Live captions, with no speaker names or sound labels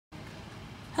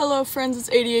Hello friends, it's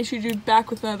ADHD back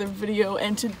with another video,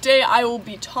 and today I will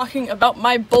be talking about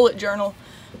my bullet journal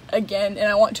again, and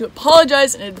I want to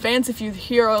apologize in advance if you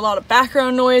hear a lot of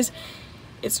background noise.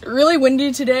 It's really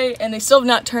windy today, and they still have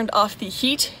not turned off the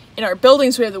heat in our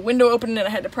building, so we have the window open, and I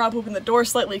had to prop open the door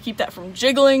slightly to keep that from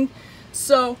jiggling.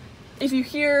 So if you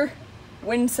hear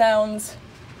wind sounds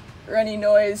or any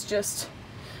noise, just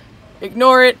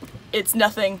ignore it. It's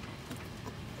nothing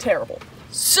terrible.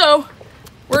 So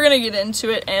we're gonna get into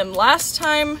it, and last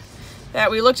time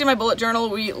that we looked at my bullet journal,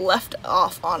 we left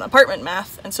off on apartment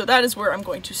math, and so that is where I'm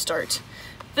going to start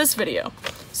this video.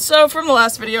 So from the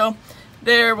last video,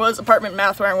 there was apartment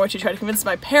math where I'm going to try to convince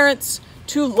my parents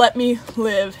to let me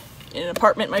live in an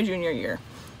apartment my junior year.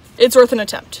 It's worth an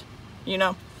attempt, you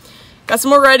know. Got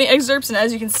some more writing excerpts, and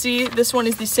as you can see, this one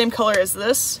is the same color as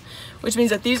this, which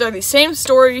means that these are the same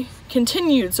story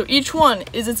continued, so each one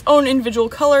is its own individual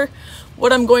color.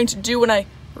 What I'm going to do when I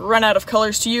run out of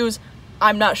colors to use,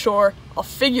 I'm not sure. I'll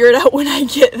figure it out when I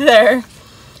get there.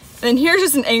 And here's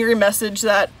just an angry message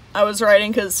that I was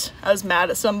writing because I was mad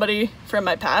at somebody from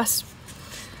my past.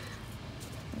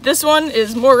 This one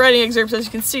is more writing excerpts, as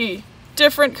you can see.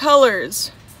 Different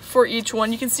colors for each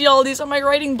one. You can see all of these on my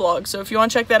writing blog, so if you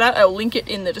want to check that out, I'll link it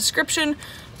in the description,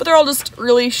 but they're all just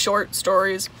really short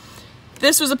stories.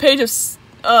 This was a page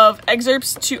of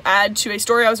excerpts to add to a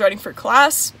story I was writing for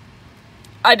class.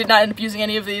 I did not end up using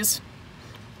any of these.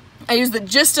 I used the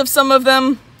gist of some of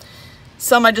them.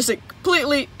 Some I just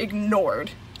completely ignored.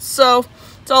 So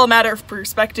it's all a matter of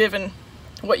perspective and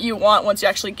what you want once you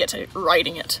actually get to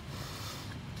writing it.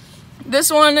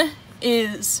 This one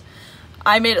is,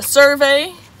 I made a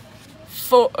survey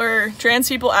for trans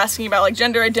people, asking about like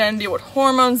gender identity, what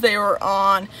hormones they were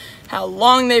on, how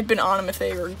long they've been on them, if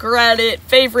they regret it,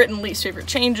 favorite and least favorite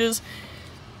changes,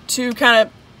 to kind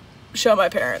of show my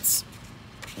parents.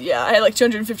 Yeah, I had like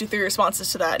 253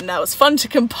 responses to that, and that was fun to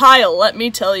compile, let me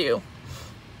tell you.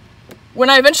 When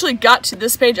I eventually got to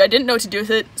this page, I didn't know what to do with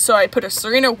it, so I put a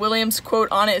Serena Williams quote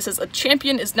on it. It says, "A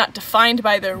champion is not defined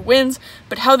by their wins,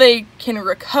 but how they can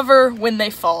recover when they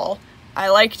fall." I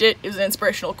liked it. It was an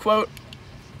inspirational quote.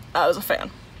 I was a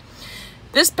fan.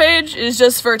 This page is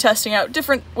just for testing out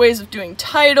different ways of doing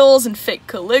titles and fake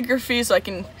calligraphy, so I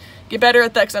can get better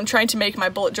at that, because I'm trying to make my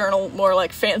bullet journal more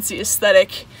like fancy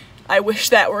aesthetic. I wish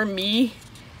that were me,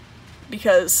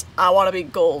 because I want to be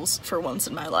goals for once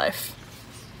in my life.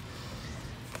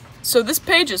 So this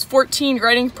page is 14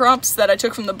 writing prompts that I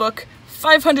took from the book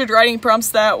 500 Writing Prompts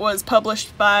that was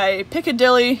published by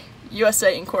Piccadilly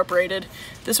USA Incorporated.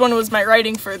 This one was my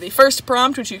writing for the first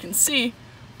prompt, which you can see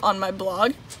on my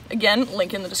blog. Again,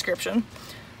 link in the description.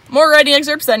 More writing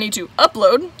excerpts that I need to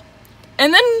upload.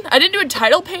 And then I didn't do a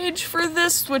title page for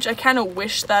this, which I kind of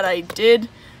wish that I did,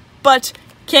 but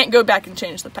can't go back and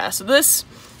change the past. So this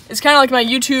is kind of like my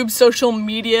YouTube social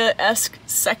media-esque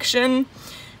section,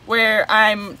 where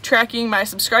I'm tracking my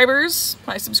subscribers,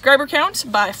 my subscriber count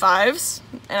by fives,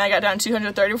 and I got down to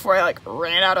 230 before I like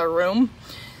ran out of room.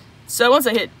 So once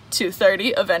I hit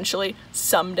 230, eventually,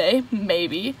 someday,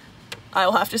 maybe, I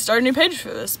will have to start a new page for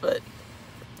this, but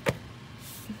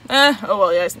oh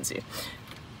well, yeah, I can see.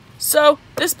 So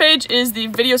this page is the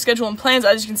video schedule and plans.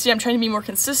 As you can see, I'm trying to be more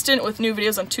consistent with new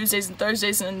videos on Tuesdays and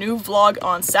Thursdays and a new vlog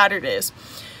on Saturdays.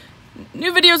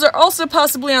 New videos are also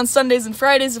possibly on Sundays and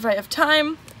Fridays if I have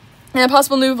time, and a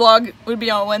possible new vlog would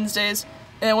be on Wednesdays.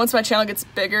 And then once my channel gets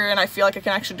bigger and I feel like I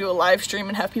can actually do a live stream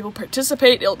and have people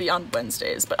participate, it'll be on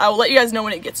Wednesdays. But I will let you guys know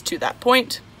when it gets to that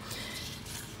point.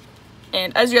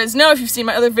 And as you guys know, if you've seen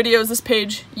my other videos, this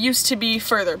page used to be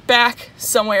further back,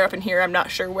 somewhere up in here, I'm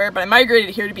not sure where, but I migrated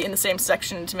it here to be in the same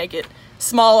section to make it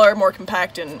smaller, more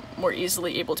compact, and more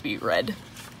easily able to be read.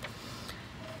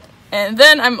 And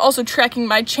then I'm also tracking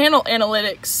my channel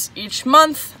analytics each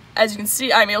month. As you can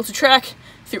see, I'm able to track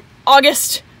through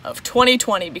August of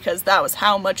 2020 because that was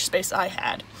how much space I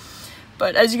had.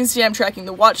 But as you can see, I'm tracking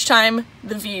the watch time,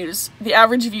 the views, the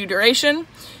average view duration,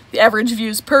 the average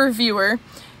views per viewer,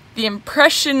 the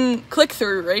impression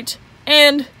click-through rate,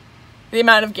 and the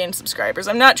amount of gained subscribers.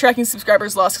 I'm not tracking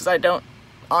subscribers lost because I don't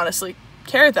honestly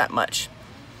care that much.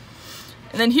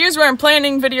 And then here's where I'm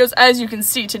planning videos. As you can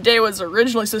see, today was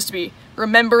originally supposed to be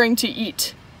remembering to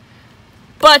eat,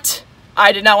 but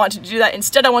I did not want to do that.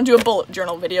 Instead, I want to do a bullet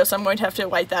journal video, so I'm going to have to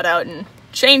white that out and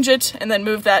change it, and then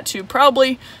move that to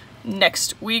probably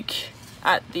next week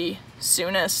at the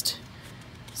soonest.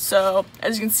 So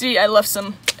as you can see, I left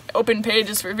some open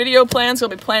pages for video plans, so I'll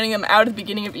be planning them out at the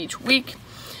beginning of each week.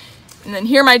 And then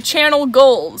here are my channel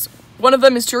goals. One of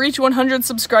them is to reach 100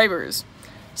 subscribers.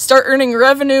 Start earning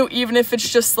revenue, even if it's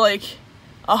just like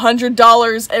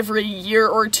 $100 every year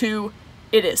or two.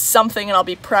 It is something, and I'll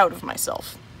be proud of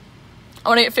myself. I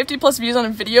want to get 50 plus views on a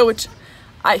video, which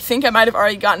I think I might have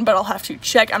already gotten, but I'll have to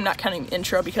check. I'm not counting the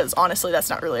intro because honestly that's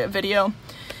not really a video.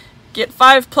 Get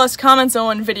 5 plus comments on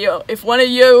one video. If one of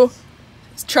you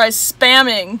tries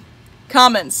spamming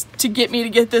comments to get me to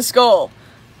get this goal,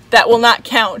 that will not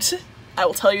count. I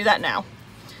will tell you that now.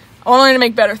 I want to learn to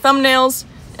make better thumbnails,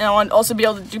 and I want to also be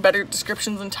able to do better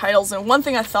descriptions and titles. And one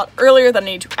thing I thought earlier that I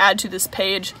need to add to this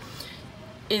page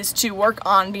is to work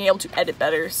on being able to edit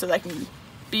better so that I can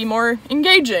be more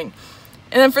engaging.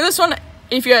 And then for this one,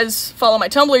 if you guys follow my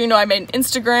Tumblr, you know I made an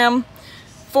Instagram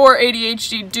for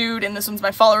ADHD Dude, and this one's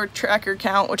my follower tracker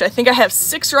count, which I think I have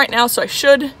 6 right now, so I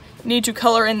should need to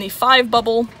color in the 5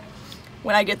 bubble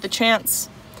when I get the chance.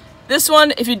 This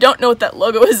one, if you don't know what that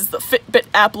logo is the Fitbit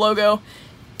app logo.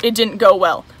 It didn't go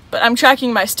well, but I'm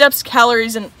tracking my steps,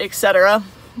 calories, and etc.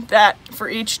 that for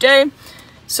each day.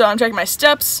 So I'm tracking my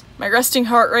steps, my resting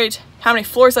heart rate, how many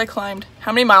floors I climbed,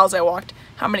 how many miles I walked,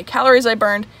 how many calories I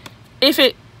burned, if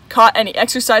it caught any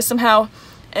exercise somehow,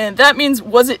 and that means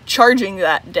was it charging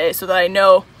that day so that I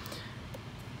know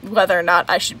whether or not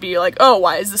I should be like, oh,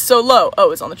 why is this so low?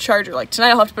 Oh, it's on the charger. Like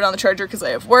tonight I'll have to put it on the charger because I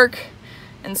have work,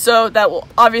 and so that will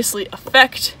obviously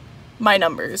affect my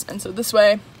numbers, and so this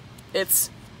way it's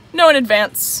know in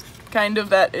advance kind of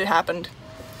that it happened.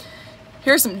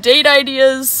 Here's some date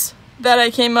ideas that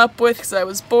I came up with because I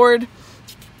was bored.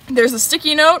 There's a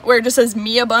sticky note where it just says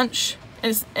me a bunch,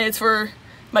 and it's for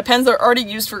my pens that are already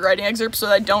used for writing excerpts so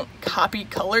that I don't copy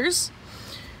colors.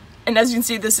 And as you can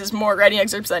see, this is more writing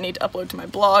excerpts that I need to upload to my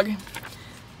blog.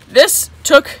 This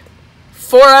took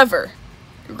forever,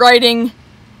 writing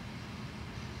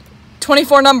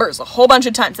 24 numbers a whole bunch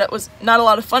of times. That was not a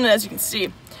lot of fun, and as you can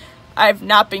see, I've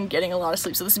not been getting a lot of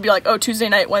sleep. So this would be like, oh, Tuesday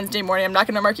night, Wednesday morning. I'm not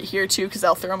going to mark it here too because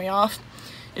that'll throw me off.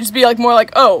 It'd just be like more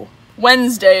like, oh,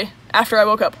 Wednesday after I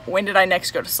woke up, when did I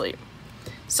next go to sleep?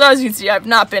 So as you can see, I've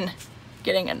not been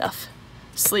getting enough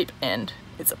sleep, and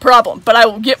it's a problem. But I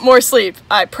will get more sleep,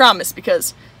 I promise,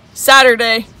 because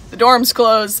Saturday, the dorms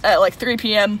close at like 3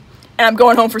 p.m. and I'm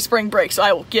going home for spring break, so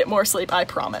I will get more sleep, I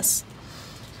promise.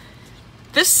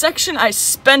 This section I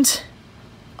spent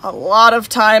a lot of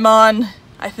time on.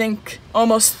 I think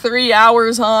almost 3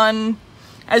 hours on.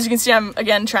 As you can see, I'm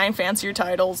again trying fancier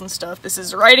titles and stuff. This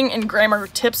is writing and grammar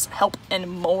tips, help, and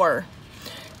more.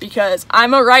 Because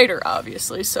I'm a writer,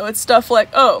 obviously, so it's stuff like,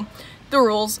 oh, the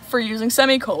rules for using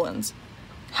semicolons,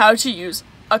 how to use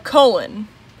a colon,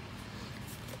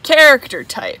 character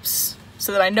types,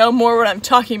 so that I know more what I'm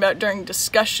talking about during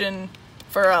discussion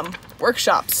for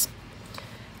workshops,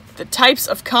 the types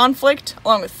of conflict,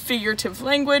 along with figurative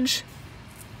language,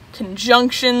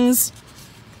 conjunctions,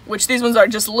 which these ones are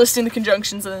just listing the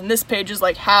conjunctions, and then this page is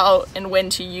like how and when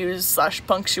to use /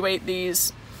 punctuate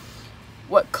these,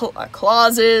 what a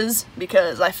clause is,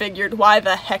 because I figured why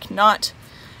the heck not,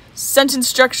 sentence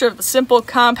structure of the simple,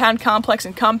 compound, complex,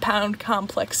 and compound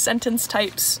complex sentence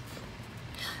types,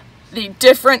 the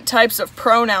different types of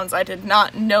pronouns. I did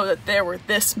not know that there were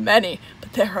this many,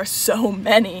 but there are so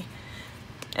many.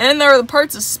 And there are the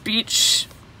parts of speech,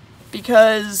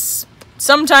 because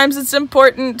sometimes it's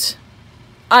important.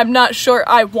 I'm not sure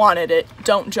I wanted it.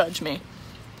 Don't judge me.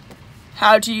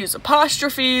 How to use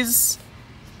apostrophes,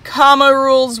 comma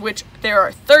rules, which there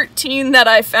are 13 that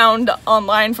I found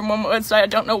online from one website. I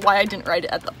don't know why I didn't write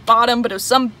it at the bottom, but it was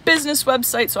some business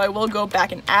website, so I will go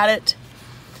back and add it.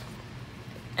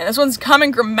 And this one's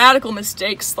common grammatical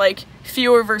mistakes like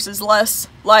fewer versus less,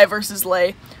 lie versus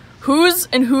lay, whose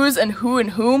and who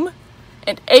and whom,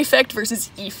 and affect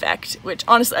versus effect, which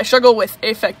honestly I struggle with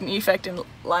affect and effect and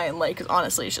lie and lay because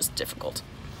honestly it's just difficult.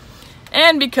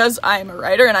 And because I'm a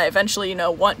writer and I eventually,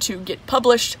 want to get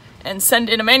published and send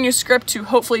in a manuscript to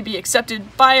hopefully be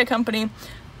accepted by a company,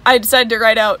 I decided to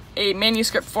write out a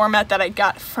manuscript format that I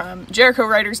got from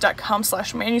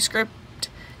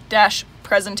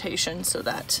jerichowriters.com/manuscript-presentation so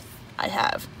that I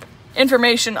have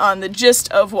information on the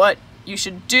gist of what you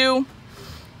should do.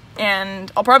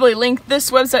 And I'll probably link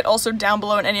this website also down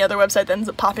below and any other website that ends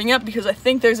up popping up because I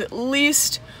think there's at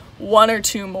least 1 or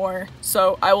 2 more.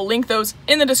 So I will link those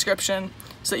in the description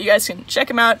so that you guys can check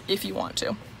them out if you want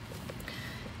to.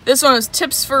 This one was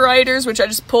tips for writers, which I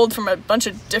just pulled from a bunch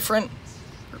of different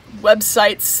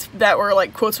websites that were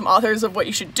like quotes from authors of what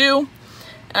you should do.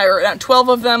 And I wrote down 12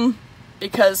 of them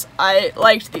because I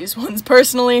liked these ones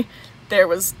personally. There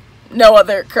was no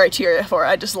other criteria for it.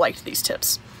 I just liked these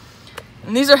tips.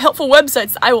 And these are helpful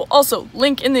websites I will also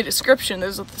link in the description.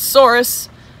 There's a thesaurus,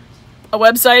 a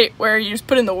website where you just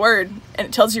put in the word and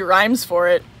it tells you rhymes for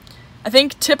it. I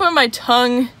think tip of my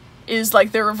tongue is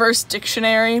like the reverse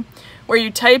dictionary, where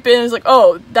you type in, it's like,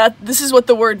 oh, this is what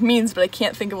the word means, but I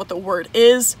can't think of what the word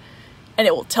is, and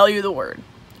it will tell you the word.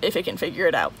 if it can figure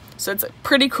it out. So it's a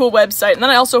pretty cool website. And then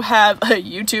I also have a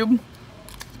YouTube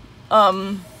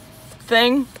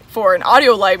thing for an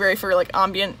audio library for like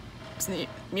ambient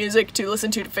music to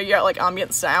listen to figure out like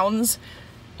ambient sounds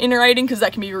in writing, because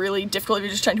that can be really difficult if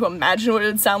you're just trying to imagine what it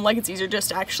would sound like. It's easier just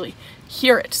to actually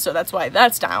hear it, so that's why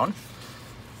that's down.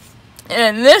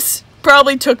 And this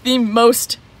probably took the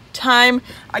most time.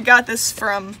 I got this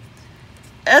from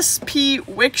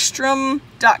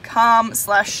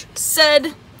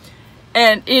spwickstrom.com/said,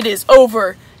 and it is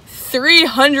over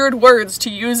 300 words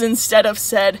to use instead of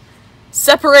said,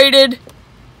 separated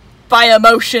by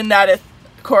emotion that it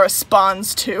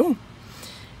corresponds to.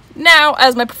 Now,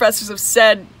 as my professors have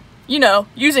said, you know,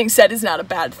 using said is not a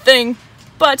bad thing,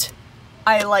 but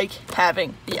I like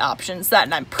having the options that,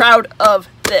 and I'm proud of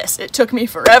this. It took me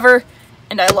forever,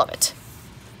 and I love it.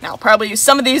 Now, I'll probably use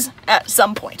some of these at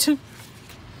some point. And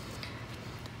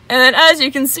then, as you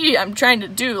can see, I'm trying to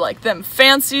do, like, them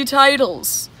fancy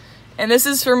titles. And this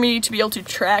is for me to be able to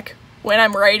track when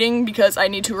I'm writing, because I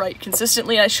need to write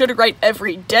consistently, and I should write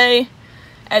every day.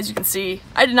 As you can see,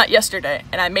 I did not yesterday,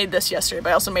 and I made this yesterday, but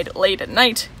I also made it late at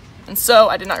night, and so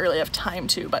I did not really have time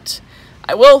to, but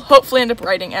I will hopefully end up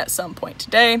writing at some point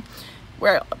today,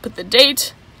 where I'll put the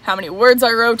date, how many words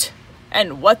I wrote,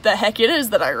 and what the heck it is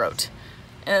that I wrote.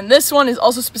 And this one is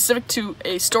also specific to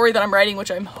a story that I'm writing,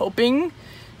 which I'm hoping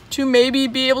to maybe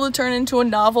be able to turn into a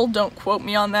novel. Don't quote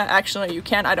me on that. Actually, no, you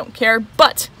can. I don't care.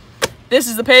 But this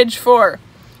is the page for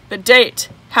the date,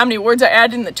 how many words I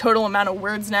added, and the total amount of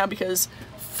words now, because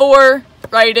for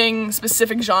writing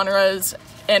specific genres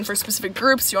and for specific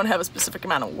groups, you want to have a specific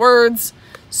amount of words.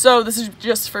 So this is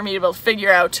just for me to be able to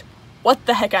figure out what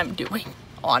the heck I'm doing,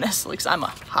 honestly, because I'm a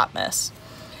hot mess.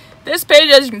 This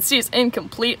page, as you can see, is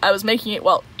incomplete. I was making it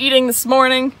while eating this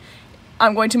morning.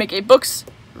 I'm going to make a books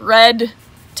read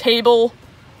table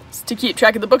to keep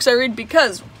track of the books I read,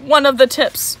 because one of the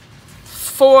tips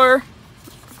for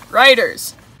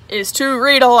writers is to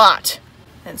read a lot.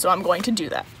 And so I'm going to do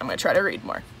that. I'm going to try to read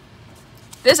more.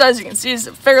 This, as you can see, is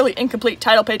a fairly incomplete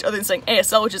title page other than saying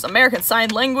ASL, which is American Sign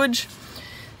Language,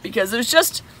 because there's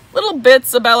just little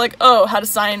bits about, like, oh, how to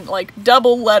sign, like,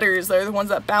 double letters. They're the ones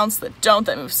that bounce, that don't,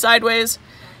 that move sideways.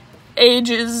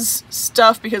 Ages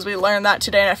stuff, because we learned that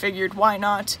today, and I figured, why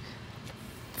not?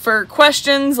 For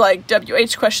questions, like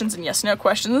WH questions and yes-no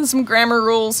questions, and some grammar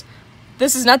rules.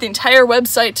 This is not the entire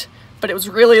website, but it was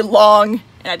really long,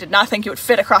 and I did not think it would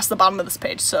fit across the bottom of this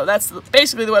page. So that's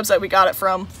basically the website we got it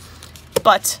from,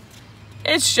 but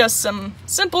it's just some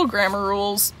simple grammar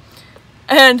rules.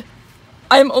 And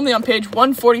I'm only on page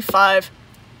 145,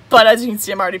 but as you can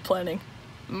see, I'm already planning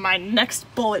my next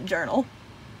bullet journal,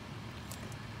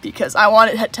 because I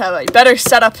want it to have a better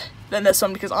setup than this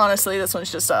one, because honestly, this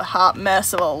one's just a hot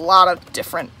mess of a lot of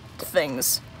different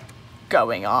things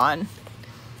going on.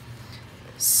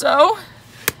 So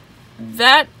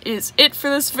that is it for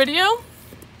this video,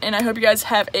 and I hope you guys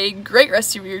have a great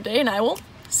rest of your day, and I will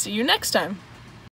see you next time.